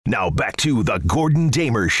Now back to the Gordon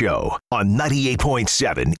Damer Show on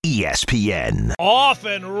 98.7 ESPN. Off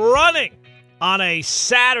and running on a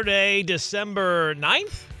Saturday, December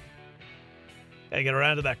 9th. Gotta get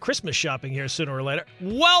around to that Christmas shopping here sooner or later.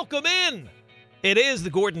 Welcome in. It is the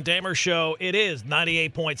Gordon Damer Show. It is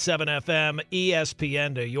 98.7 FM,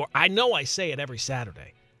 ESPN New York. I know I say it every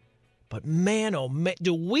Saturday, but man, oh man,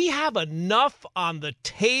 do we have enough on the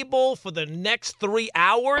table for the next 3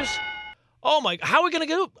 hours? Oh my! How are we going to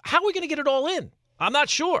get it all in? I'm not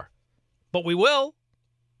sure, but we will.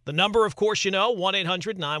 The number, of course,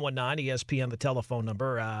 1-800-919-ESPN, the telephone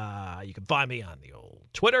number. You can find me on the old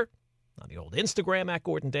Twitter, on the old Instagram at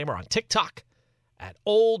Gordon Damer, on TikTok at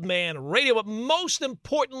Old Man Radio. But most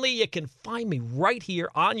importantly, you can find me right here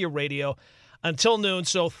on your radio until noon.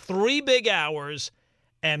 So 3 big hours.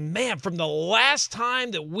 And man, from the last time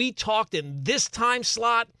that we talked in this time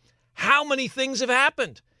slot, how many things have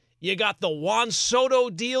happened? You got the Juan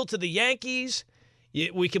Soto deal to the Yankees.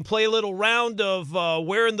 We can play a little round of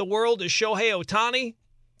where in the world is Shohei Ohtani?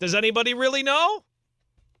 Does anybody really know?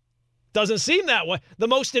 Doesn't seem that way. The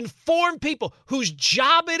most informed people whose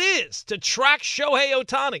job it is to track Shohei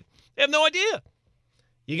Ohtani have no idea.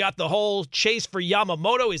 You got the whole chase for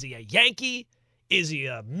Yamamoto. Is he a Yankee? Is he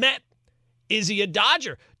a Met? Is he a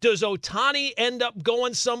Dodger? Does Ohtani end up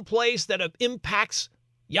going someplace that impacts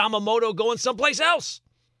Yamamoto going someplace else?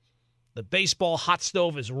 The baseball hot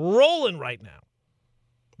stove is rolling right now.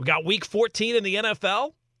 We got week 14 in the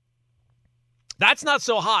NFL. That's not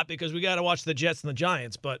so hot because we got to watch the Jets and the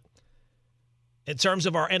Giants. But in terms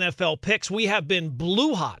of our NFL picks, we have been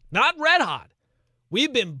blue hot, not red hot.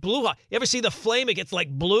 We've been blue hot. You ever see the flame? It gets like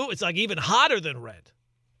blue. It's like even hotter than red.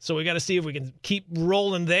 So we got to see if we can keep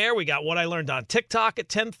rolling there. We got what I learned on TikTok at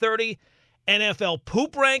 10:30. NFL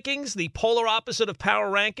poop rankings, the polar opposite of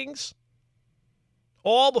power rankings.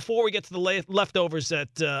 All before we get to the leftovers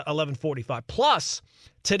at 11:45. Plus,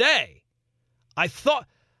 today, I thought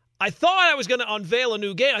I was going to unveil a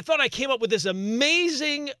new game. I thought I came up with this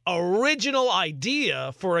amazing original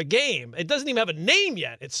idea for a game. It doesn't even have a name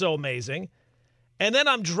yet. It's so amazing. And then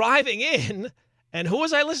I'm driving in, and who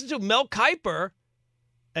was I listening to? Mel Kiper.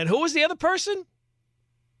 And who was the other person?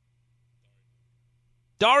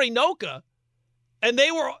 Dari Noka. And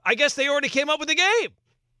I guess they already came up with the game.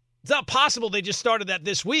 It's not possible they just started that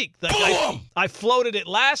this week. Like I floated it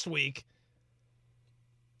last week.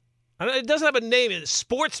 It doesn't have a name. It's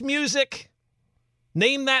sports music.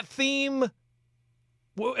 Name that theme.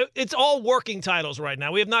 It's all working titles right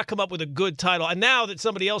now. We have not come up with a good title. And now that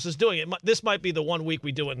somebody else is doing it, this might be the 1 week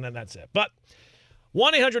we do it, and then that's it. But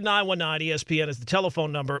 1-800-919-ESPN is the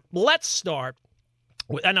telephone number. Let's start,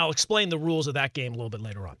 and I'll explain the rules of that game a little bit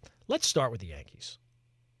later on. Let's start with the Yankees.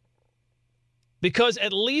 Because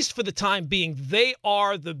at least for the time being, they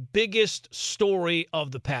are the biggest story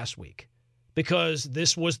of the past week. Because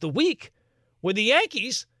this was the week where the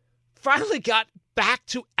Yankees finally got back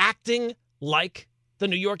to acting like the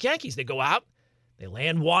New York Yankees. They go out, they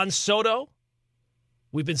land Juan Soto.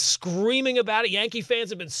 We've been screaming about it. Yankee fans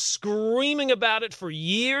have been screaming about it for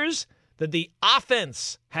years, that the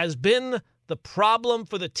offense has been the problem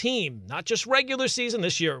for the team. Not just regular season.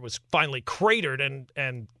 This year it was finally cratered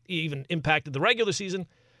and even impacted the regular season,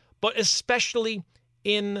 but especially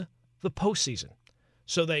in the postseason.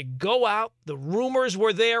 So they go out. The rumors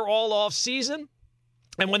were there all off season.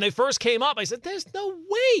 And when they first came up, I said, there's no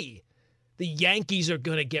way the Yankees are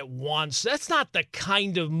going to get one. That's not the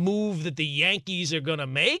kind of move that the Yankees are going to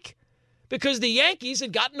make, because the Yankees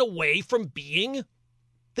had gotten away from being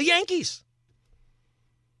the Yankees.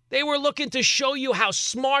 They were looking to show you how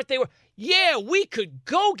smart they were. Yeah, we could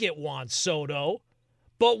go get Juan Soto,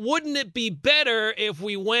 but wouldn't it be better if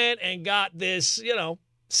we went and got this,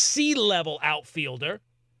 C-level outfielder?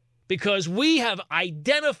 Because we have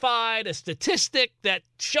identified a statistic that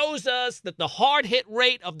shows us that the hard hit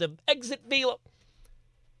rate of the exit velo.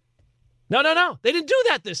 No. They didn't do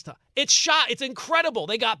that this time. It's incredible.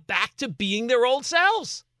 They got back to being their old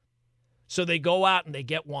selves. So they go out and they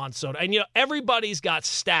get Juan Soto. And, everybody's got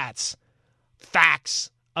stats, facts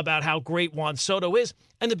about how great Juan Soto is.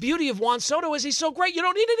 And the beauty of Juan Soto is he's so great, you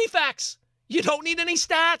don't need any facts. You don't need any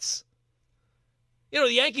stats. The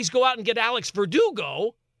Yankees go out and get Alex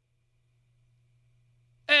Verdugo.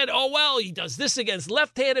 And, he does this against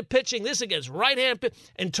left-handed pitching, this against right-handed pitching.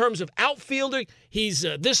 In terms of outfielder, he's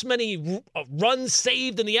this many runs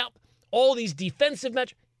saved in the out. All these defensive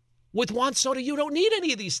matches. With Juan Soto, you don't need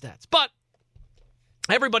any of these stats. But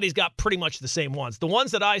everybody's got pretty much the same ones. The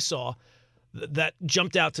ones that I saw that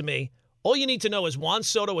jumped out to me, all you need to know is Juan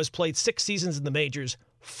Soto has played 6 seasons in the majors.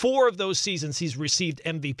 4 of those seasons he's received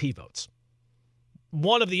MVP votes.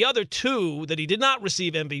 one of the other two that he did not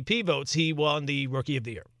receive MVP votes, he won the Rookie of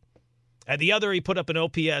the Year. And the other, he put up an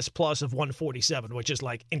OPS plus of 147, which is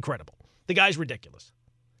like incredible. The guy's ridiculous.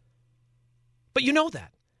 But you know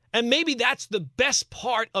that. And maybe that's the best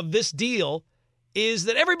part of this deal is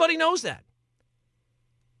that everybody knows that.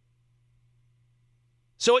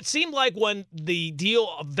 So it seemed like when the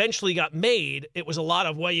deal eventually got made, it was a lot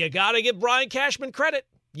of, well, you got to give Brian Cashman credit.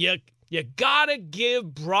 You got to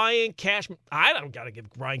give Brian Cashman. I don't got to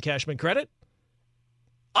give Brian Cashman credit.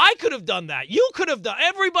 I could have done that. You could have done.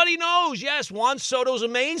 Everybody knows, yes, Juan Soto's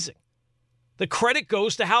amazing. The credit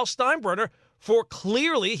goes to Hal Steinbrenner for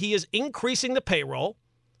clearly he is increasing the payroll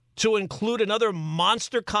to include another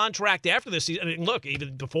monster contract after this season. I mean, look,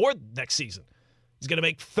 even before next season. He's going to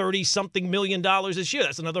make $30-something million this year.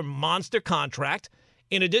 That's another monster contract,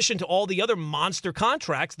 in addition to all the other monster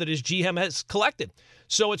contracts that his GM has collected.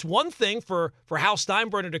 So it's one thing for Hal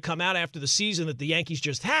Steinbrenner to come out after the season that the Yankees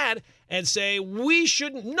just had and say,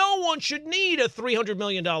 no one should need a $300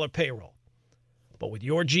 million payroll. But with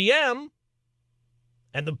your GM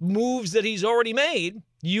and the moves that he's already made,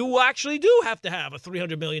 you actually do have to have a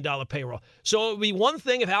 $300 million payroll. So it would be one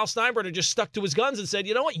thing if Hal Steinbrenner just stuck to his guns and said,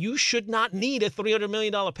 you know what, you should not need a $300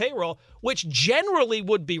 million payroll, which generally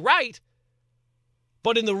would be right.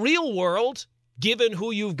 But in the real world, given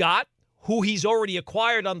who you've got, who he's already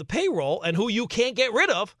acquired on the payroll, and who you can't get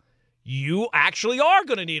rid of, you actually are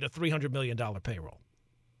going to need a $300 million payroll.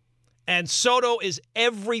 And Soto is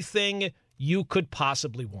everything you could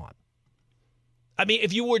possibly want. I mean,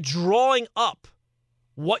 if you were drawing up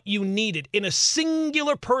what you needed in a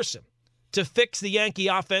singular person to fix the Yankee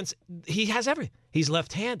offense, he has everything. He's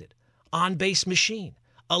left-handed, on-base machine,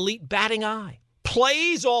 elite batting eye,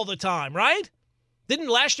 plays all the time, right? Didn't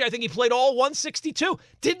last year, I think he played all 162.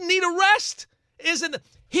 Didn't need a rest.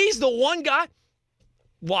 He's the one guy.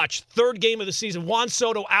 Watch, third game of the season, Juan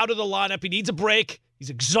Soto out of the lineup. He needs a break. He's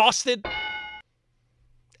exhausted.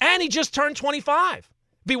 And he just turned 25. It'd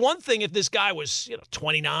be one thing if this guy was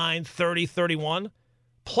 29, 30, 31.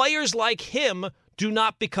 Players like him do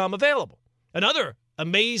not become available. Another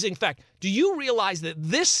amazing fact. Do you realize that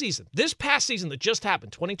this past season that just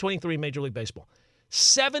happened, 2023 Major League Baseball,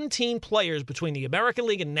 17 players between the American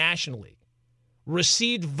League and National League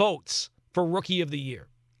received votes for Rookie of the Year.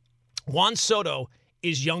 Juan Soto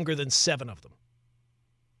is younger than 7 of them.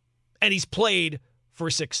 And he's played for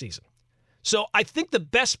 6 seasons. So I think the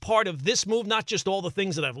best part of this move, not just all the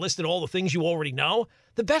things that I've listed, all the things you already know,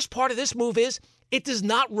 the best part of this move is it does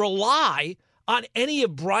not rely on any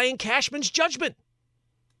of Brian Cashman's judgment.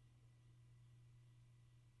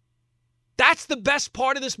 That's the best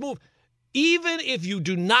part of this move. Even if you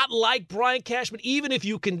do not like Brian Cashman, even if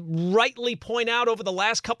you can rightly point out over the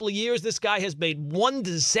last couple of years, this guy has made one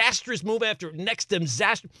disastrous move after next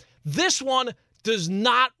disaster. This one does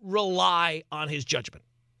not rely on his judgment.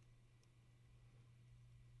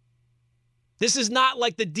 This is not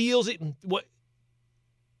like the deals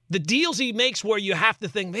he makes where you have to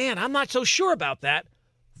think, man, I'm not so sure about that.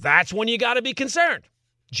 That's when you got to be concerned.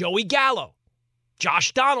 Joey Gallo,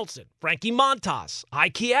 Josh Donaldson, Frankie Montas,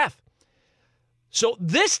 IKF. So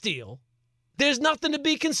this deal, there's nothing to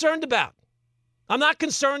be concerned about. I'm not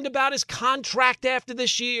concerned about his contract after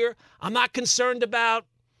this year. I'm not concerned about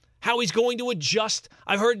how he's going to adjust.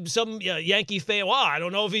 I've heard some Yankee fan, I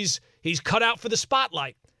don't know if he's cut out for the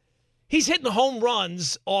spotlight. He's hitting home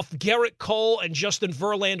runs off Garrett Cole and Justin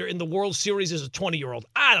Verlander in the World Series as a 20-year-old.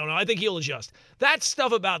 I don't know. I think he'll adjust. That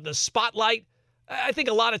stuff about the spotlight, I think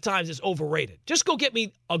a lot of times is overrated. Just go get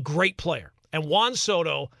me a great player. And Juan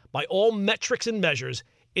Soto, by all metrics and measures,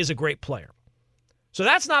 is a great player. So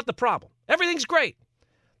that's not the problem. Everything's great.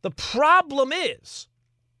 The problem is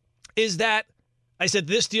that I said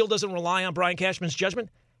this deal doesn't rely on Brian Cashman's judgment.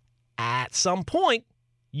 At some point,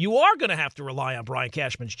 you are going to have to rely on Brian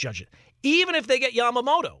Cashman's judgment. Even if they get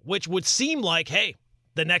Yamamoto, which would seem like, hey,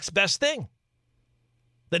 the next best thing.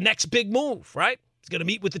 The next big move, right? He's going to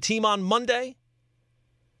meet with the team on Monday.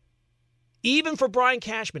 Even for Brian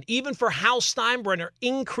Cashman, even for Hal Steinbrenner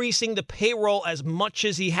increasing the payroll as much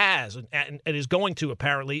as he has, and is going to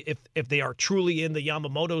apparently if they are truly in the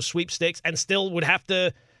Yamamoto sweepstakes, and still would have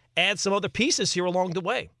to add some other pieces here along the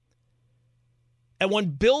way. And when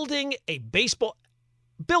building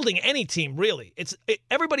any team, really,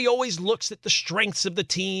 everybody always looks at the strengths of the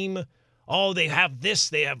team. Oh, they have this,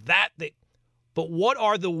 they have that. But what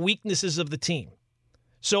are the weaknesses of the team?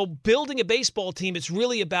 So building a baseball team, it's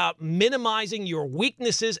really about minimizing your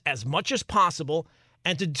weaknesses as much as possible.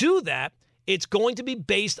 And to do that, it's going to be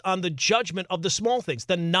based on the judgment of the small things,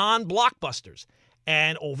 the non-blockbusters.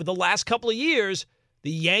 And over the last couple of years,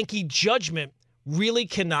 the Yankee judgment really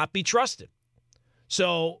cannot be trusted.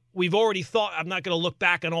 So we've already thought, I'm not going to look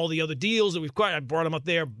back on all the other deals that I brought them up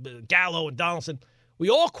there, Gallo and Donaldson. We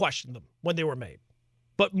all questioned them when they were made.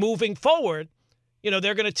 But moving forward,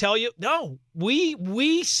 they're going to tell you, no,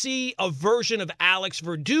 we see a version of Alex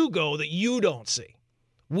Verdugo that you don't see.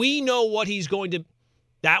 We know what he's going to,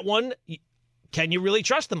 that one, can you really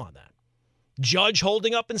trust him on that? Judge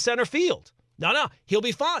holding up in center field. No, he'll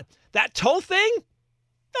be fine. That toe thing,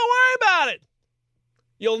 don't worry about it.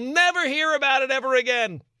 You'll never hear about it ever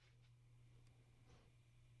again.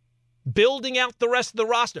 Building out the rest of the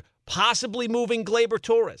roster, possibly moving Gleyber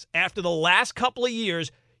Torres. After the last couple of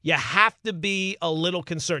years, you have to be a little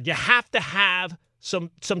concerned. You have to have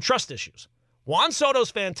some trust issues. Juan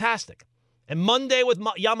Soto's fantastic. And Monday with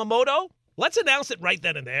Yamamoto, let's announce it right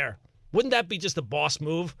then and there. Wouldn't that be just a boss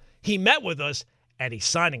move? He met with us, and he's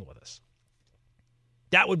signing with us.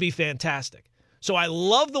 That would be fantastic. So I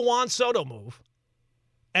love the Juan Soto move.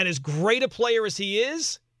 And as great a player as he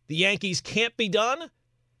is, the Yankees can't be done.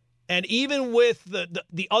 And even with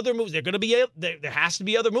the other moves, there has to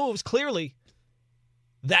be other moves, clearly.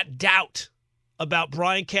 That doubt about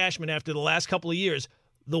Brian Cashman after the last couple of years,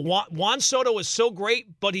 the Juan Soto is so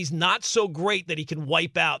great, but he's not so great that he can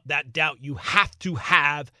wipe out that doubt you have to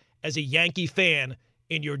have as a Yankee fan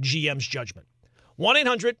in your GM's judgment.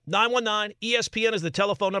 1-800-919-ESPN is the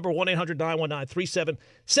telephone number,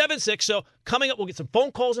 1-800-919-3776. So coming up, we'll get some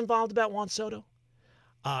phone calls involved about Juan Soto.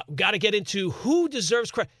 Got to get into who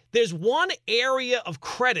deserves credit. There's one area of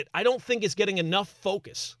credit I don't think is getting enough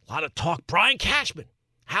focus. A lot of talk. Brian Cashman,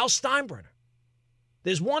 Hal Steinbrenner.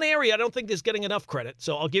 There's one area I don't think is getting enough credit,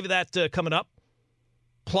 so I'll give you that coming up.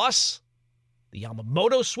 Plus, the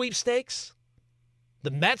Yamamoto sweepstakes,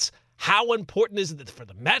 the Mets. How important is it for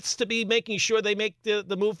the Mets to be making sure they make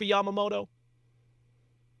the move for Yamamoto?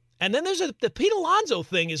 And then there's the Pete Alonso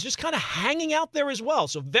thing is just kind of hanging out there as well.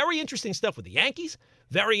 So very interesting stuff with the Yankees.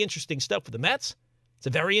 Very interesting stuff with the Mets. It's a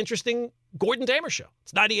very interesting Gordon Damer show.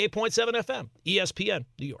 It's 98.7 FM, ESPN,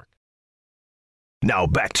 New York. Now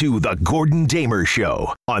back to the Gordon Damer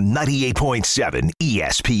Show on 98.7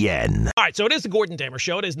 ESPN. All right, so it is the Gordon Damer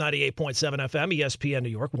Show. It is 98.7 FM, ESPN New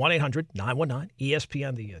York,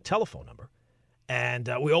 1-800-919-ESPN, the telephone number. And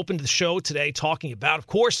we opened the show today talking about, of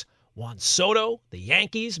course, Juan Soto, the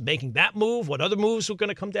Yankees, making that move. What other moves were going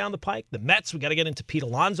to come down the pike? The Mets, we got to get into Pete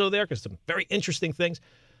Alonso there because some very interesting things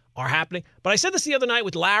are happening. But I said this the other night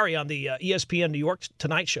with Larry on the ESPN New York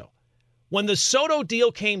Tonight Show. When the Soto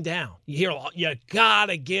deal came down, you got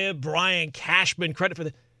to give Brian Cashman credit for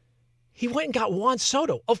that. He went and got Juan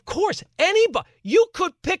Soto. Of course, anybody. You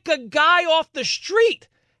could pick a guy off the street.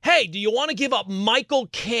 Hey, do you want to give up Michael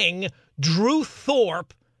King, Drew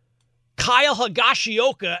Thorpe, Kyle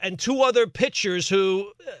Higashioka, and two other pitchers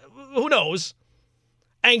who knows,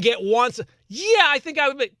 and get Juan Soto? Yeah, I think I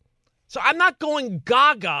would be. So I'm not going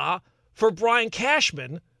gaga for Brian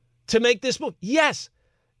Cashman to make this move. Yes.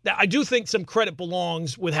 Now, I do think some credit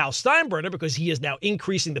belongs with Hal Steinbrenner because he is now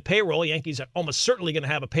increasing the payroll. Yankees are almost certainly going to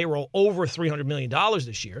have a payroll over $300 million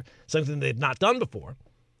this year, something they've not done before.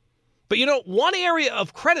 But, one area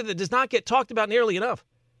of credit that does not get talked about nearly enough,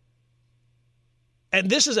 and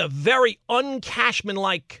this is a very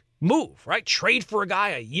un-Cashman-like move, right? Trade for a guy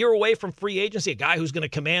a year away from free agency, a guy who's going to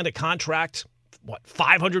command a contract,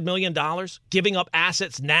 $500 million, giving up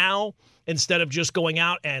assets now, instead of just going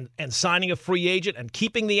out and signing a free agent and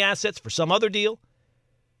keeping the assets for some other deal.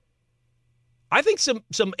 I think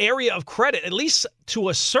some area of credit, at least to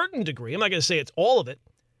a certain degree, I'm not going to say it's all of it,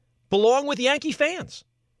 belong with Yankee fans.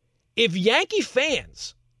 If Yankee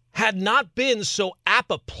fans had not been so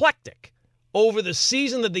apoplectic over the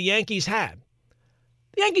season that the Yankees had,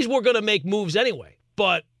 the Yankees were going to make moves anyway,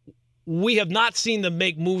 but we have not seen them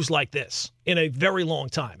make moves like this in a very long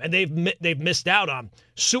time. And they've missed out on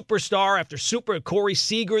superstar after super. Corey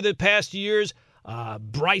Seager the past years,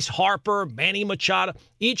 Bryce Harper, Manny Machado,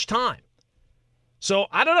 each time. So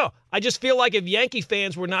I don't know. I just feel like if Yankee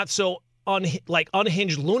fans were not so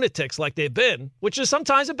unhinged lunatics like they've been, which is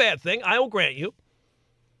sometimes a bad thing, I will grant you.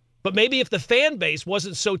 But maybe if the fan base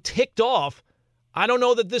wasn't so ticked off, I don't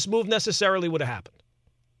know that this move necessarily would have happened.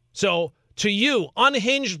 So to you,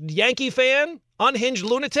 unhinged Yankee fan, unhinged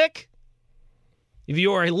lunatic, if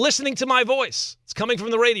you are listening to my voice, it's coming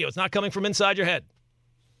from the radio. It's not coming from inside your head.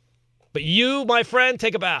 But you, my friend,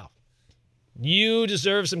 take a bow. You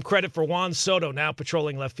deserve some credit for Juan Soto now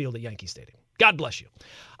patrolling left field at Yankee Stadium. God bless you.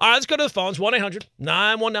 All right, let's go to the phones.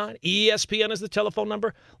 1-800-919-ESPN is the telephone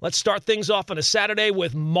number. Let's start things off on a Saturday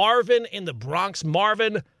with Marvin in the Bronx.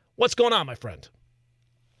 Marvin, what's going on, my friend?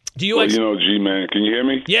 G-Man, can you hear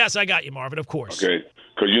me? Yes, I got you, Marvin, of course. Okay,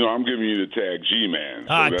 because, I'm giving you the tag G-Man.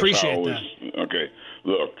 So I appreciate that. Okay,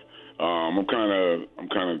 look, I'm kind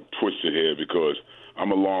of twisted here because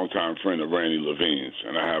I'm a longtime friend of Randy Levine's,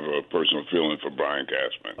 and I have a personal feeling for Brian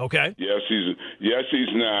Cashman. Okay. Yes, he's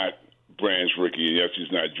not Branch Rickey, and yes,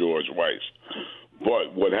 he's not George Weiss.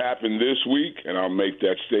 But what happened this week, and I'll make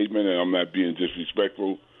that statement, and I'm not being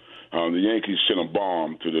disrespectful. The Yankees sent a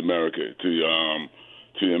bomb to the American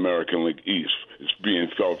League East. It's being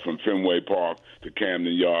felt from Fenway Park to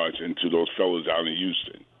Camden Yards and to those fellas out in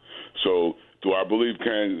Houston. So, do I believe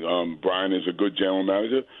Brian is a good general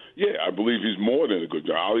manager? Yeah, I believe he's more than a good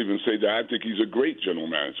general. I'll even say that I think he's a great general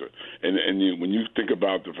manager. And when you think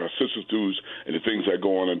about the vicissitudes and the things that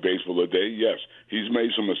go on in baseball today, yes, he's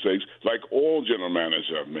made some mistakes, like all general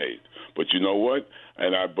managers have made. But you know what?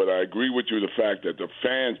 But I agree with you, the fact that the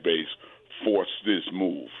fan base forced this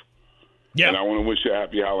move. Yeah. And I want to wish you a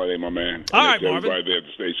happy holiday, my man. All right, Marvin. Everybody there at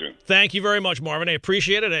the station. Thank you very much, Marvin. I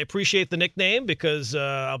appreciate it. I appreciate the nickname because,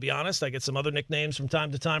 I'll be honest, I get some other nicknames from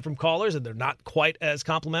time to time from callers, and they're not quite as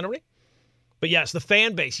complimentary. But, yes, the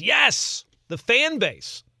fan base. Yes, the fan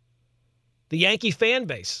base. The Yankee fan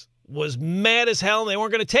base was mad as hell, and they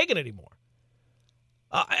weren't going to take it anymore.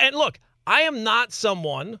 And, look, I am not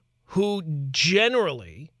someone who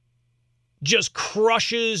generally just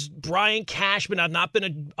crushes Brian Cashman. I've not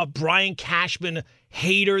been a Brian Cashman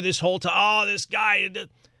hater this whole time. Oh, this guy.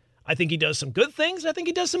 I think he does some good things. I think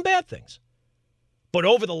he does some bad things. But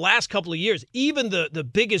over the last couple of years, even the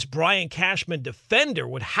biggest Brian Cashman defender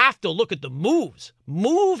would have to look at the moves.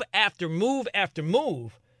 Move after move after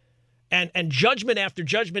move. And judgment after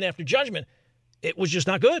judgment after judgment. It was just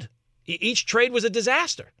not good. Each trade was a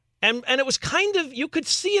disaster. And it was kind of, you could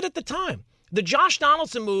see it at the time. The Josh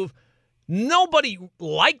Donaldson move, nobody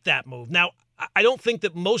liked that move. Now, I don't think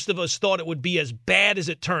that most of us thought it would be as bad as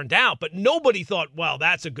it turned out, but nobody thought, well,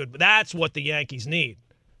 that's what the Yankees need.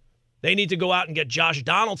 They need to go out and get Josh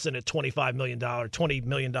Donaldson at $25 million, $20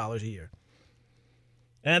 million a year.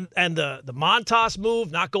 And the Montas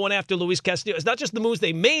move, not going after Luis Castillo, it's not just the moves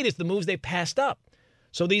they made, it's the moves they passed up.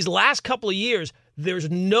 So these last couple of years, there's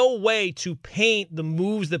no way to paint the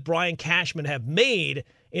moves that Brian Cashman have made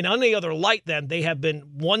in any other light than they have been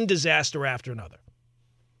one disaster after another.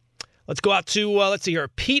 Let's go out to, let's see here.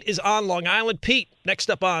 Pete is on Long Island. Pete, next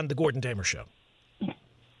up on the Gordon Damer Show.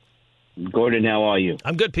 Gordon, how are you?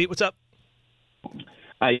 I'm good, Pete. What's up? All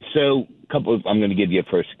right, so I'm going to give you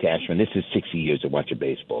a first Cashman. This is 60 years of watching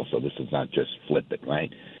baseball, so this is not just flippant,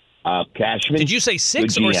 right? Cashman. Did you say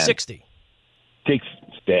 6 or 60? 6.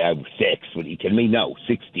 What are you kidding me? No,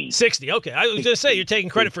 60. 60, okay. I was going to say, you're taking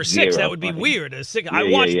credit for 6. That would be weird. I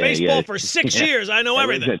watched baseball for 6 years. I know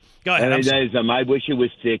everything. Go ahead. I wish it was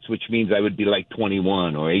 6, which means I would be like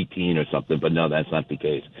 21 or 18 or something, but no, that's not the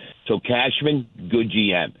case. So Cashman, good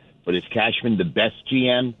GM. But is Cashman the best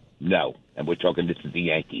GM? No. And we're talking, this is the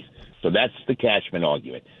Yankees. So that's the Cashman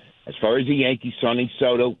argument. As far as the Yankees signing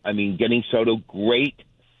Soto, getting Soto, great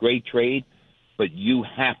trade. But you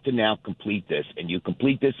have to now complete this. And you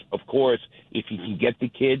complete this, of course, if you can get the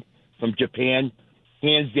kid from Japan,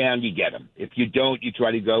 hands down, you get him. If you don't, you try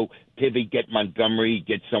to go pivot, get Montgomery,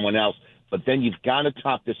 get someone else. But then you've got to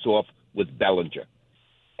top this off with Bellinger.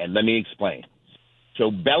 And let me explain. So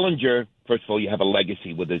Bellinger, first of all, you have a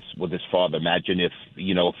legacy with his father. Imagine if,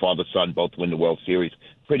 a father-son both win the World Series.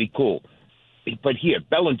 Pretty cool. But here,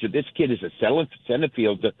 Bellinger, this kid is a center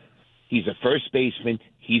fielder. He's a first baseman.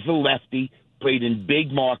 He's a lefty. Played in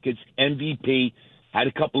big markets, MVP, had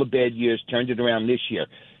a couple of bad years, turned it around this year.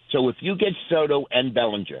 So if you get Soto and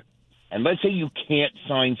Bellinger, and let's say you can't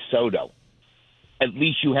sign Soto, at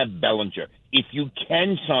least you have Bellinger. If you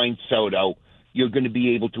can sign Soto, you're going to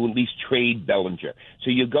be able to at least trade Bellinger.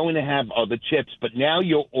 So you're going to have other chips, but now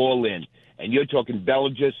you're all in, and you're talking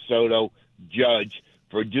Bellinger, Soto, Judge,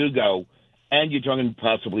 Verdugo, and you're talking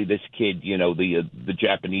possibly this kid, the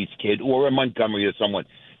Japanese kid, or a Montgomery or someone.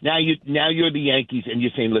 Now you're the Yankees, and you're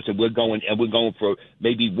saying, listen, we're going for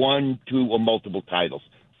maybe 1, 2, or multiple titles.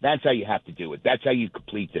 That's how you have to do it. That's how you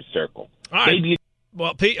complete this circle. All right.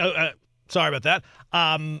 Well, Pete, sorry about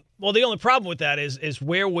that. Well, the only problem with that is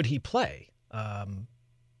where would he play?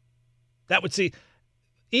 That would see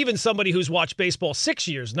even somebody who's watched baseball 6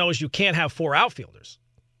 years knows you can't have 4 outfielders.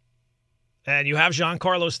 And you have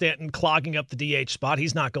Giancarlo Stanton clogging up the DH spot.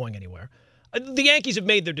 He's not going anywhere. The Yankees have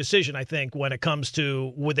made their decision, I think, when it comes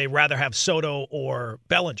to would they rather have Soto or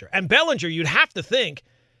Bellinger. And Bellinger, you'd have to think,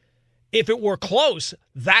 if it were close,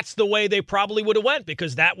 that's the way they probably would have went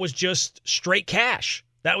because that was just straight cash.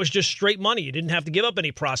 That was just straight money. You didn't have to give up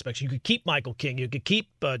any prospects. You could keep Michael King. You could keep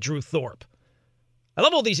Drew Thorpe. I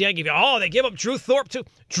love all these Yankees. Oh, they give up Drew Thorpe, too.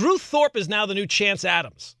 Drew Thorpe is now the new Chance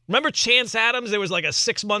Adams. Remember Chance Adams? There was like a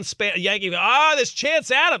 6-month span. Yankee, this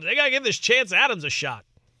Chance Adams. They got to give this Chance Adams a shot.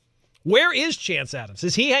 Where is Chance Adams?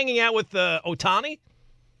 Is he hanging out with Ohtani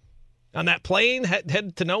on that plane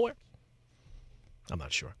headed to nowhere? I'm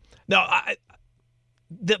not sure. No,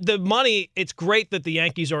 the money, it's great that the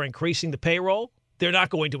Yankees are increasing the payroll. They're not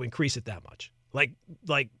going to increase it that much.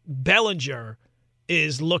 Like Bellinger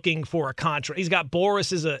is looking for a contract. He's got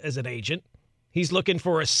Boris as an agent. He's looking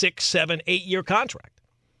for a 6, 7, 8-year contract.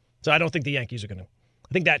 So I don't think the Yankees are going to.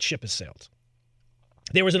 I think that ship has sailed.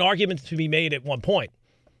 There was an argument to be made at one point.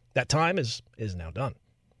 That time is now done.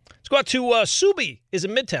 Let's go out to Subi is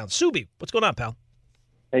in Midtown. Subi, what's going on, pal?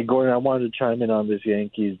 Hey, Gordon, I wanted to chime in on this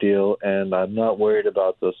Yankees deal, and I'm not worried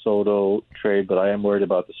about the Soto trade, but I am worried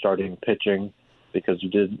about the starting pitching because you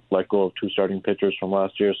did let go of 2 starting pitchers from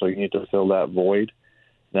last year, so you need to fill that void.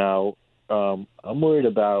 Now, I'm worried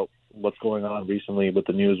about what's going on recently with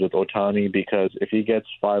the news with Ohtani, because if he gets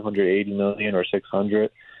 $580 million or $600,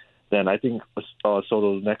 then I think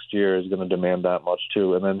Soto next year is going to demand that much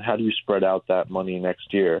too. And then how do you spread out that money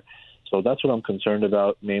next year? So that's what I'm concerned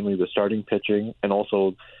about, mainly the starting pitching and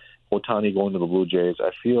also Ohtani going to the Blue Jays.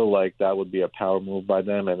 I feel like that would be a power move by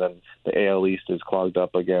them, and then the AL East is clogged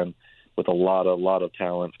up again with a lot of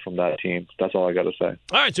talent from that team. That's all I got to say.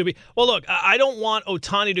 All right, Subi. Well, look, I don't want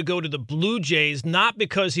Ohtani to go to the Blue Jays, not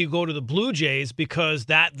because he'll go to the Blue Jays, because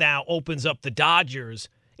that now opens up the Dodgers.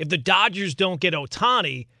 If the Dodgers don't get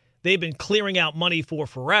Ohtani, they've been clearing out money for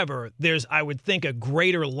forever. There's, I would think, a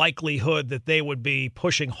greater likelihood that they would be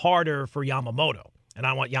pushing harder for Yamamoto. And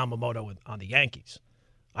I want Yamamoto on the Yankees.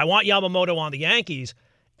 I want Yamamoto on the Yankees,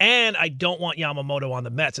 and I don't want Yamamoto on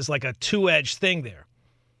the Mets. It's like a two-edged thing there.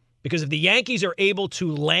 Because if the Yankees are able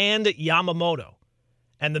to land Yamamoto,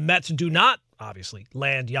 and the Mets do not, obviously,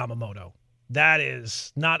 land Yamamoto, that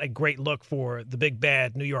is not a great look for the big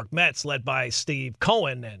bad New York Mets led by Steve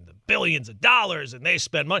Cohen and the billions of dollars, and they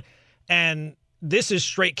spend money. And this is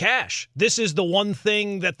straight cash. This is the one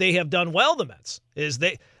thing that they have done well, the Mets, is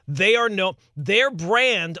they are their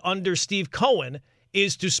brand under Steve Cohen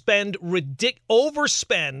is to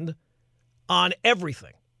overspend on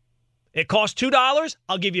everything. It costs $2,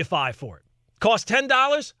 I'll give you $5 for it. Costs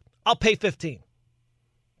 $10, I'll pay $15.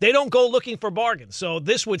 They don't go looking for bargains. So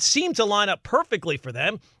this would seem to line up perfectly for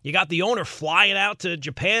them. You got the owner flying out to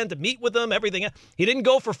Japan to meet with them, everything. He didn't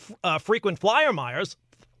go for frequent flyer miles.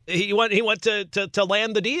 He went to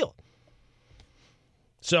land the deal.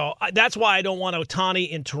 So that's why I don't want Ohtani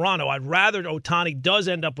in Toronto. I'd rather Ohtani does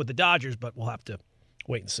end up with the Dodgers, but we'll have to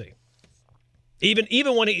wait and see.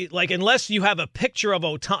 Even when unless you have a picture of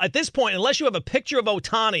Ohtani, at this point, unless you have a picture of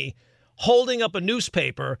Ohtani holding up a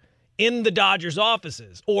newspaper in the Dodgers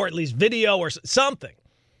offices, or at least video or something,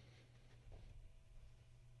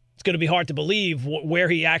 it's going to be hard to believe where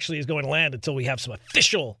he actually is going to land until we have some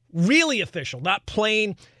official, really official, not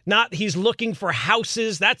plain, not he's looking for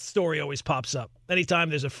houses. That story always pops up anytime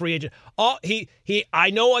there's a free agent. Oh, I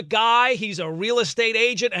know a guy, he's a real estate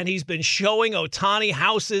agent, and he's been showing Ohtani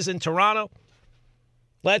houses in Toronto.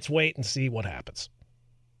 Let's wait and see what happens.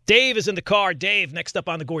 Dave is in the car. Dave, next up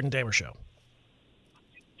on the Gordon Damer Show.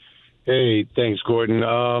 Hey, thanks, Gordon.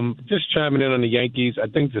 Just chiming in on the Yankees. I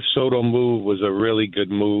think the Soto move was a really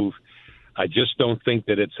good move. I just don't think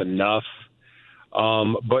that it's enough.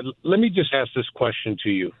 But let me just ask this question to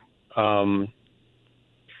you.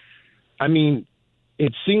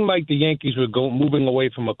 It seemed like the Yankees were moving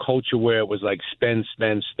away from a culture where it was like spend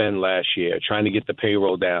last year, trying to get the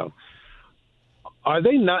payroll down. Are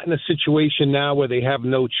they not in a situation now where they have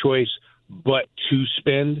no choice but to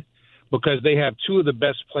spend? Because they have 2 of the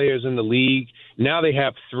best players in the league. Now they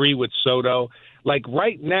have 3 with Soto. Like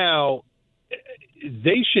right now,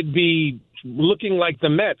 they should be looking like the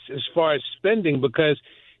Mets as far as spending, because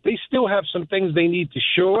they still have some things they need to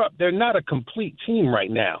shore up. They're not a complete team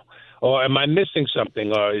right now. Or am I missing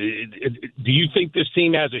something? Or do you think this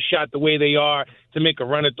team has a shot the way they are to make a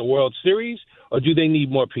run at the World Series? Or do they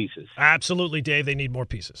need more pieces? Absolutely, Dave. They need more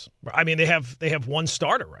pieces. I mean, they have 1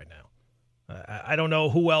 starter right now. I don't know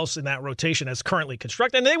who else in that rotation is currently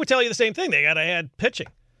constructed. And they would tell you the same thing. They got to add pitching.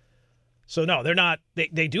 So, no, they're not.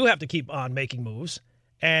 They do have to keep on making moves.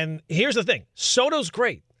 And here's the thing. Soto's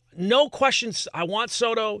great. No questions. I want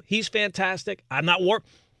Soto. He's fantastic. I'm not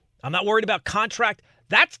worried about contract.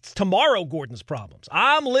 That's tomorrow Gordon's problems.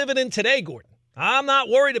 I'm living in today, Gordon. I'm not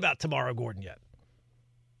worried about tomorrow Gordon yet.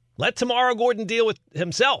 Let tomorrow Gordon deal with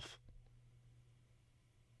himself.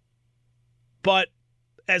 But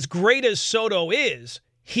as great as Soto is,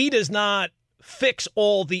 he does not fix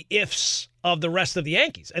all the ifs of the rest of the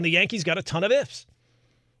Yankees. And the Yankees got a ton of ifs.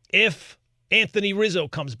 If Anthony Rizzo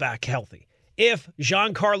comes back healthy. If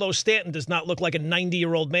Giancarlo Stanton does not look like a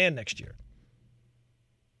 90-year-old man next year.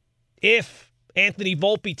 If Anthony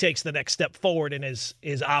Volpe takes the next step forward in his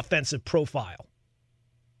offensive profile.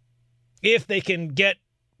 If they can get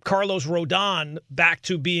Carlos Rodon back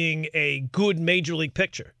to being a good major league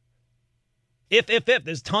pitcher. If.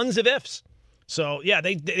 There's tons of ifs. So, yeah,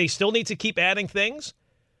 they still need to keep adding things.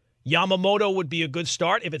 Yamamoto would be a good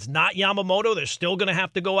start. If it's not Yamamoto, they're still going to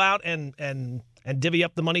have to go out and divvy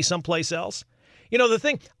up the money someplace else. You know, the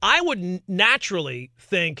thing, I would naturally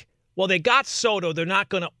think, well, they got Soto. They're not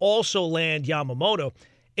going to also land Yamamoto.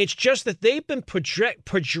 It's just that they've been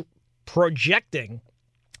projecting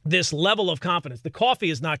this level of confidence. The coffee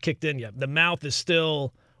is not kicked in yet. The mouth is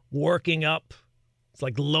still working up. It's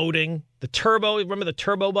like loading. The turbo, remember the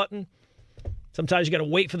turbo button? Sometimes you got to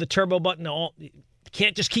wait for the turbo button. You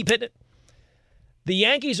can't just keep hitting it. The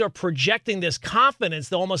Yankees are projecting this confidence.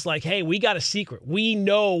 They're almost like, hey, we got a secret. We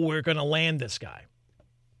know we're going to land this guy.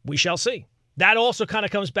 We shall see. That also kind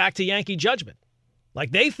of comes back to Yankee judgment.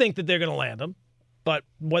 Like they think that they're going to land him, but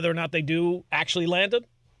whether or not they do actually land him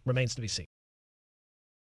remains to be seen.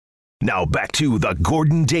 Now back to the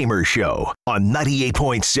Gordon Damer Show on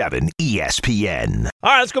 98.7 ESPN.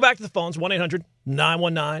 All right, let's go back to the phones.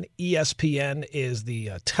 1-800-919-ESPN is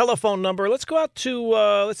the telephone number. Let's go out to,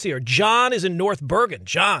 let's see here. John is in North Bergen.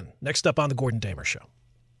 John, next up on the Gordon Damer Show.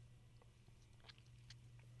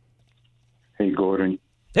 Hey, Gordon.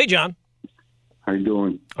 Hey, John. How you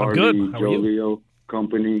doing? I'm good. How are you? Leo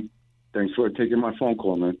Company. Thanks for taking my phone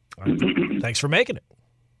call, man. Right. Thanks for making it.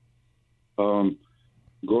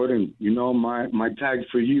 Gordon, you know, my tag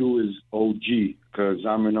for you is OG because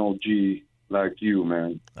I'm an OG like you,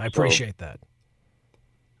 man. I appreciate that.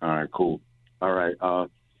 All right, cool. All right.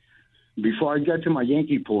 Before I get to my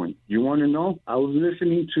Yankee point, you want to know? I was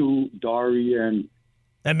listening to Dari and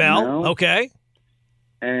Mel. Okay.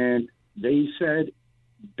 And they said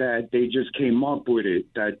that they just came up with it,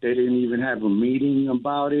 that they didn't even have a meeting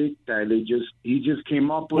about it, that he just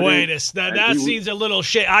came up with it. Wait, that seems a little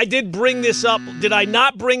shit. I did bring this up. Did I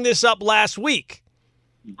not bring this up last week?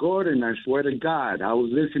 Gordon, I swear to God, I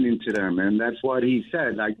was listening to them, and that's what he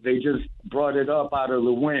said. Like, they just brought it up out of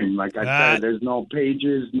the wind. Like I said, there's no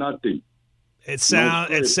pages, nothing. It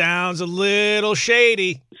sounds a little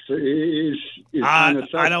shady. It's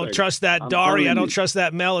I don't trust that Dari. I don't trust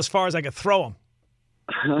that Mel as far as I could throw him.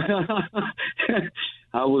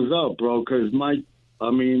 I was up, bro, because my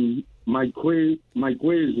quiz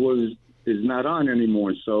is not on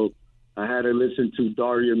anymore, so I had to listen to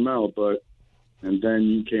Dari and Mel, and then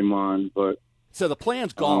you came on, but so the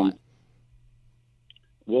plan's gone.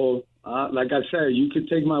 Well, like I said, you could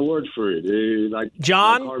take my word for it.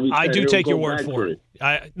 John, I do take your word for it.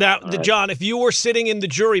 John, if you were sitting in the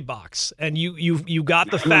jury box and you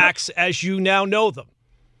got the facts as you now know them,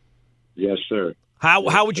 yes, sir.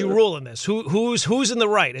 How would you rule in this? Who's in the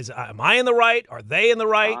right? Am I in the right? Are they in the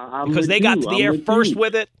right? Because they got to the air first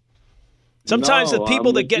with it. Sometimes the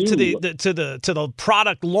people that get to the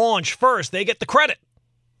product launch first, they get the credit.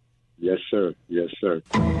 Yes, sir. Yes, sir.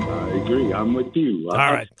 I agree. I'm with you. All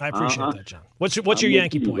right. I appreciate that, John. What's your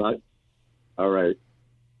Yankee point? Right? All right.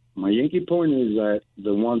 My Yankee point is that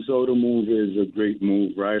the Juan Soto move is a great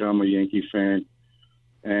move, right? I'm a Yankee fan.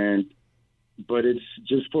 But it's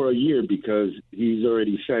just for a year because he's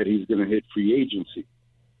already said he's going to hit free agency.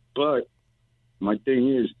 But my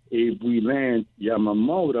thing is, if we land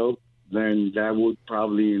Yamamoto, then that would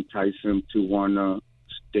probably entice him to want to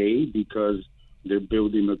stay because they're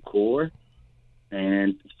building a core.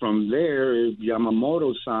 And from there, if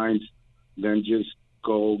Yamamoto signs, then just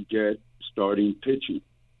go get starting pitching.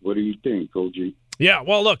 What do you think, OG? Yeah,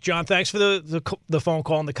 well, look, John, thanks for the phone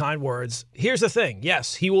call and the kind words. Here's the thing.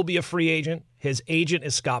 Yes, he will be a free agent. His agent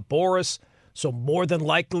is Scott Boras, so more than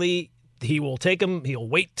likely he will take him. He'll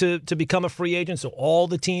wait to become a free agent so all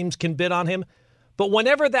the teams can bid on him. But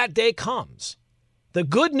whenever that day comes, the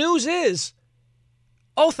good news is,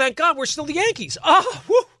 oh, thank God, we're still the Yankees.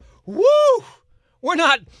 Oh, woo! We're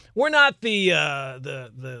not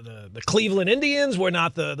the Cleveland Indians. We're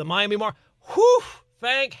not the Miami Marlins. Whew!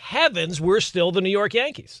 Thank heavens we're still the New York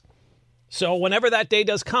Yankees. So whenever that day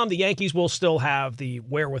does come, the Yankees will still have the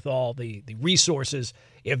wherewithal, the resources.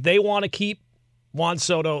 If they want to keep Juan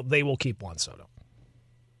Soto, they will keep Juan Soto.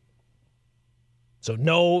 So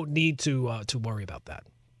no need to worry about that.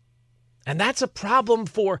 And that's a problem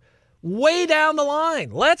for way down the line.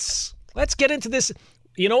 Let's get into this.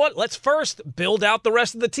 You know what? Let's first build out the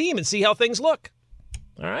rest of the team and see how things look.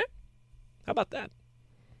 All right? How about that?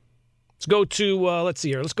 Let's go to, let's see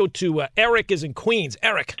here. Let's go to Eric is in Queens.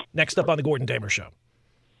 Eric, next up on the Gordon Damer Show.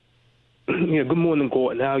 Yeah, good morning,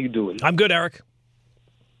 Gordon. How you doing? I'm good, Eric.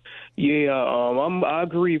 Yeah, I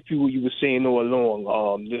agree with what you were saying all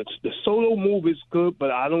along. The Soto move is good, but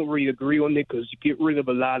I don't really agree on it because you get rid of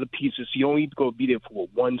a lot of pieces. You only going to be there for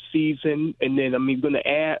one season, and then, you're going to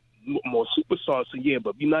add more superstars. So, yeah,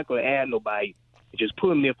 but you're not going to add nobody. Just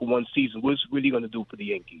put him there for one season. What's it really going to do for the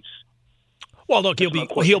Yankees? Well, look,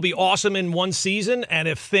 he'll be awesome in one season, and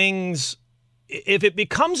if it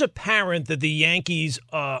becomes apparent that the Yankees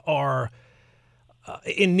are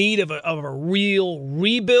in need of a real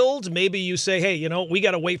rebuild, maybe you say, hey, we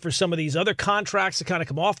got to wait for some of these other contracts to kind of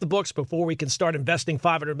come off the books before we can start investing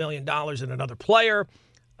 $500 million in another player.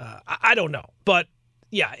 I don't know. But,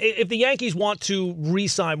 yeah, if the Yankees want to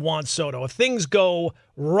re-sign Juan Soto, if things go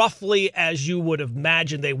roughly as you would have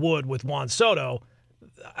imagined they would with Juan Soto,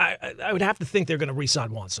 I would have to think they're going to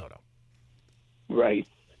re-sign Juan Soto. Right.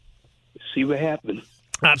 See what happens.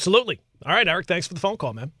 Absolutely. All right, Eric, thanks for the phone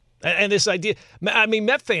call, man. And this idea,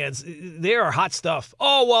 Met fans, they are hot stuff.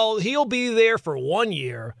 Oh, well, he'll be there for 1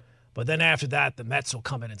 year, but then after that, the Mets will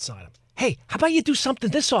come in and sign him. Hey, how about you do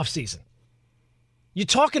something this offseason? You're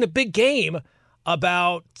talking a big game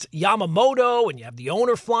about Yamamoto, and you have the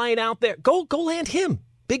owner flying out there. Go land him.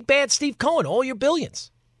 Big bad Steve Cohen, all your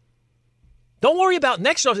billions. Don't worry about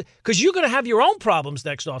next offseason, because you're going to have your own problems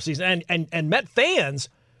next offseason. And Met fans,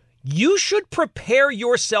 you should prepare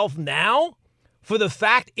yourself now for the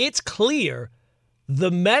fact it's clear the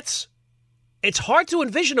Mets, it's hard to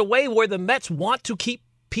envision a way where the Mets want to keep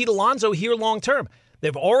Pete Alonso here long term.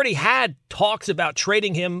 They've already had talks about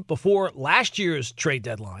trading him before last year's trade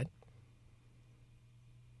deadline.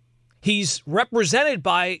 He's represented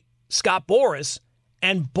by Scott Boras,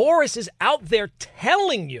 and Boras is out there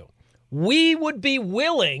telling you, we would be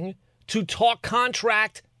willing to talk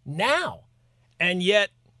contract now. And yet,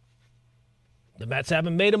 the Mets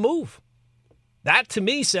haven't made a move. That, to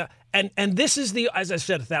me, and this is as I've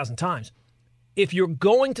said 1,000 times, if you're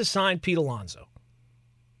going to sign Pete Alonso,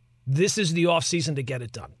 this is the offseason to get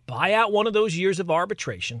it done. Buy out one of those years of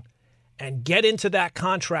arbitration and get into that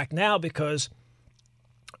contract now, because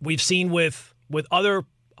we've seen with other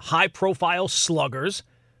high-profile sluggers,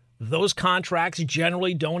 those contracts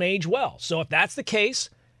generally don't age well. So if that's the case,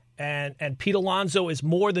 and Pete Alonso is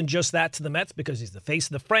more than just that to the Mets because he's the face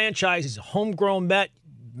of the franchise, he's a homegrown Met.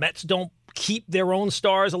 Mets don't keep their own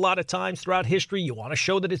stars a lot of times throughout history. You want to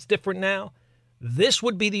show that it's different now. This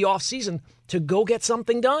would be the offseason to go get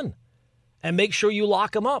something done and make sure you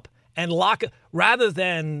lock him up and rather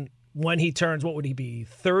than when he turns, what would he be,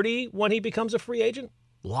 30 when he becomes a free agent?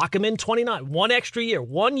 Lock him in 29, 1 extra year,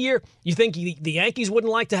 1 year. You think the Yankees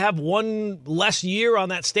wouldn't like to have one less year on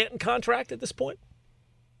that Stanton contract at this point?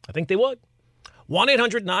 I think they would.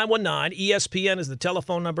 1-800-919-ESPN is the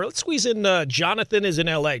telephone number. Let's squeeze in Jonathan is in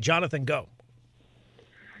L.A. Jonathan, go.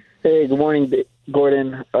 Hey, good morning,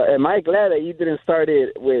 Gordon. Am I glad that you didn't start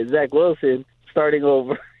it with Zach Wilson starting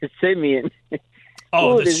over Simeon?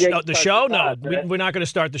 Oh, the show? No, we're not going to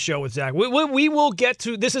start the show with Zach. We will get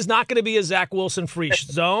to – this is not going to be a Zach Wilson-free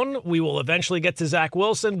zone. We will eventually get to Zach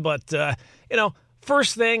Wilson, but,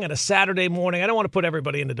 first thing on a Saturday morning, I don't want to put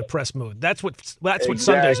everybody in a depressed mood. That's what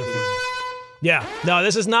Sundays are for. Yeah. No,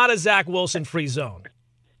 this is not a Zach Wilson-free zone.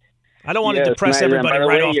 I don't want to depress everybody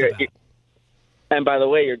right off the bat. And by the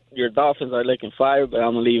way, your Dolphins are looking fire, but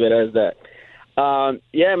I'm going to leave it as that.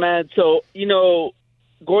 Yeah, man. So,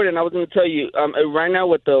 Gordon, I was going to tell you, right now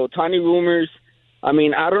with the Ohtani rumors, I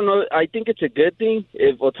mean, I don't know. I think it's a good thing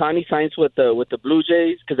if Ohtani signs with the Blue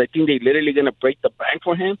Jays, because I think they're literally going to break the bank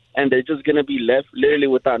for him, and they're just going to be left literally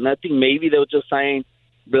without nothing. Maybe they'll just sign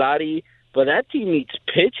Vladdy, but that team needs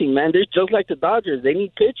pitching, man. They're just like the Dodgers. They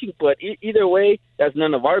need pitching, but either way, that's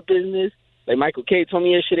none of our business. Like Michael Kay told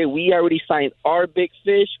me yesterday, we already signed our big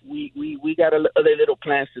fish. We got other little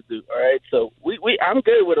plans to do, all right? So I'm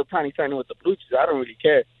good with Ohtani signing with the Blue Jays. I don't really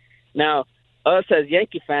care. Now, us as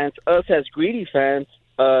Yankee fans, us as greedy fans,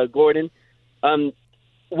 Gordon,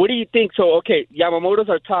 what do you think? So, okay, Yamamoto's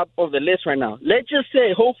our top of the list right now. Let's just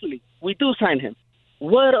say, hopefully, we do sign him.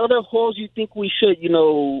 What other holes do you think we should,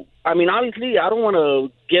 I mean, obviously, I don't want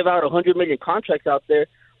to give out 100 million contracts out there,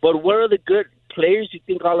 but what are the good players you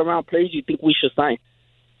think, all-around players you think we should sign?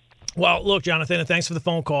 Well, look, Jonathan, and thanks for the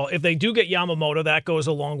phone call. If they do get Yamamoto, that goes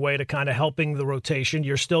a long way to kind of helping the rotation.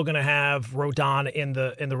 You're still going to have Rodon in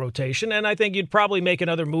the rotation, and I think you'd probably make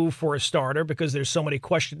another move for a starter because there's so many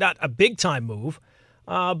questions. Not a big-time move,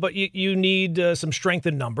 but you need some strength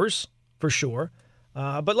in numbers for sure.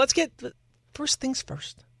 But let's get first things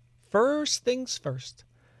first. First things first.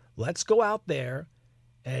 Let's go out there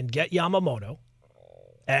and get Yamamoto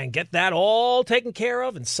and get that all taken care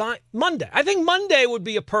of and sign Monday. I think Monday would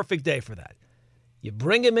be a perfect day for that. You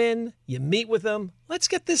bring him in, you meet with him. Let's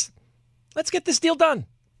get this deal done.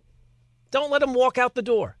 Don't let him walk out the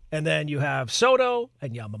door. And then you have Soto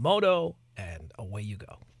and Yamamoto, and away you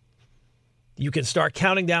go. You can start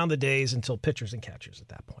counting down the days until pitchers and catchers at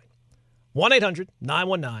that point.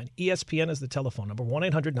 1-800-919-ESPN is the telephone number,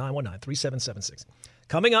 1-800-919-3776.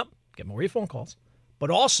 Coming up, get more of your phone calls, but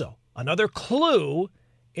also another clue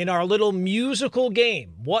in our little musical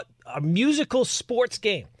game. A musical sports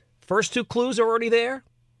game. First two clues are already there.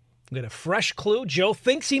 We get a fresh clue. Joe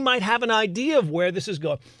thinks he might have an idea of where this is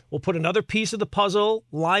going. We'll put another piece of the puzzle,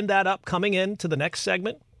 line that up coming into the next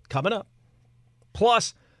segment, coming up.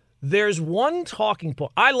 Plus, there's one talking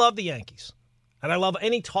point. I love the Yankees, and I love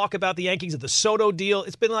any talk about the Yankees, of the Soto deal.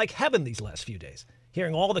 It's been like heaven these last few days,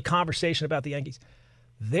 hearing all the conversation about the Yankees.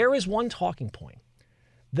 There is one talking point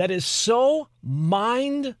that is so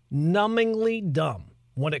mind-numbingly dumb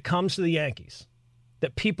when it comes to the Yankees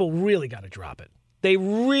that people really got to drop it. They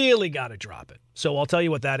really got to drop it. So I'll tell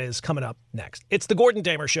you what that is coming up next. It's the Gordon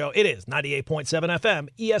Damer Show. It is 98.7 FM,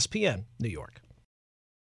 ESPN, New York.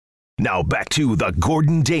 Now back to the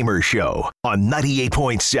Gordon Damer Show on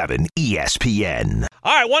 98.7 ESPN.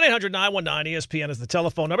 All right, 1-800-919-ESPN is the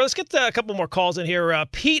telephone number. Let's get a couple more calls in here.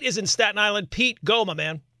 Pete is in Staten Island. Pete, go, my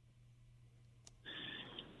man.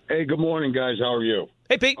 Hey, good morning, guys. How are you?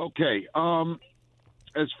 Hey, Pete. Okay.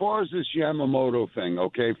 As far as this Yamamoto thing,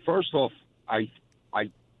 okay, first off,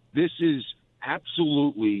 this is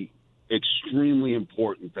absolutely extremely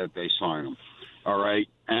important that they sign him, all right?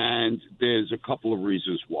 And there's a couple of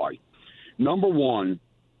reasons why. Number one,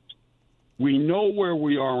 we know where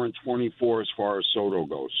we are in 24 as far as Soto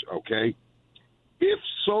goes, okay? If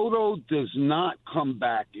Soto does not come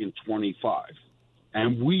back in 25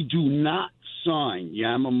 and we do not sign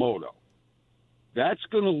Yamamoto, that's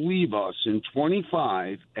going to leave us in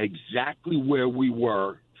 25 exactly where we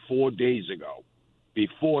were 4 days ago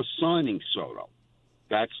before signing Soto.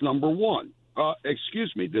 That's number one.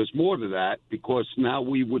 Excuse me, there's more to that because now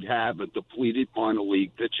we would have a depleted minor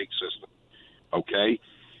league pitching system, okay?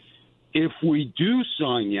 If we do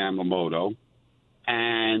sign Yamamoto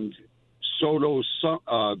and Soto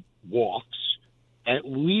walks, at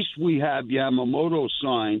least we have Yamamoto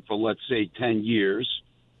signed for, let's say, 10 years.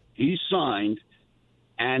 He's signed,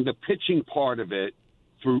 and the pitching part of it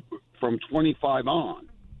from 25 on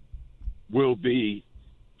will be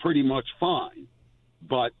pretty much fine.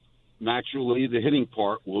 But naturally, the hitting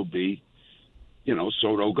part will be,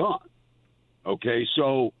 Soto gone. Okay,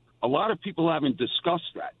 so a lot of people haven't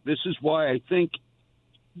discussed that. This is why I think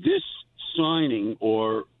this signing,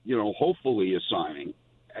 or, hopefully a signing,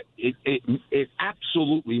 it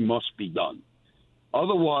absolutely must be done.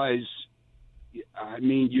 Otherwise, I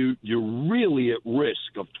mean, you're really at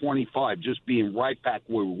risk of 25 just being right back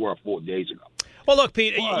where we were 4 days ago. Well, look,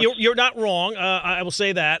 Pete, you're not wrong. I will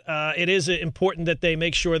say that. It is important that they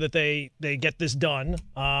make sure that they get this done.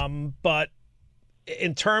 But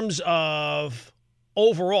in terms of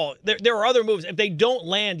overall, there are other moves. If they don't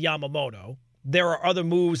land Yamamoto, there are other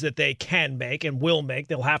moves that they can make and will make.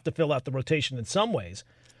 They'll have to fill out the rotation in some ways.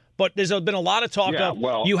 But there's been a lot of talk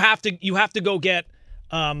of you have to go get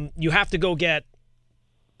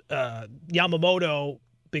Yamamoto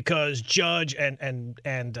because Judge and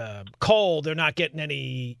Cole, they're not getting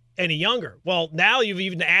any younger. Well, now you've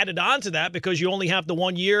even added on to that because you only have the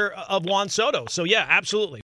 1 year of Juan Soto. So, yeah, absolutely.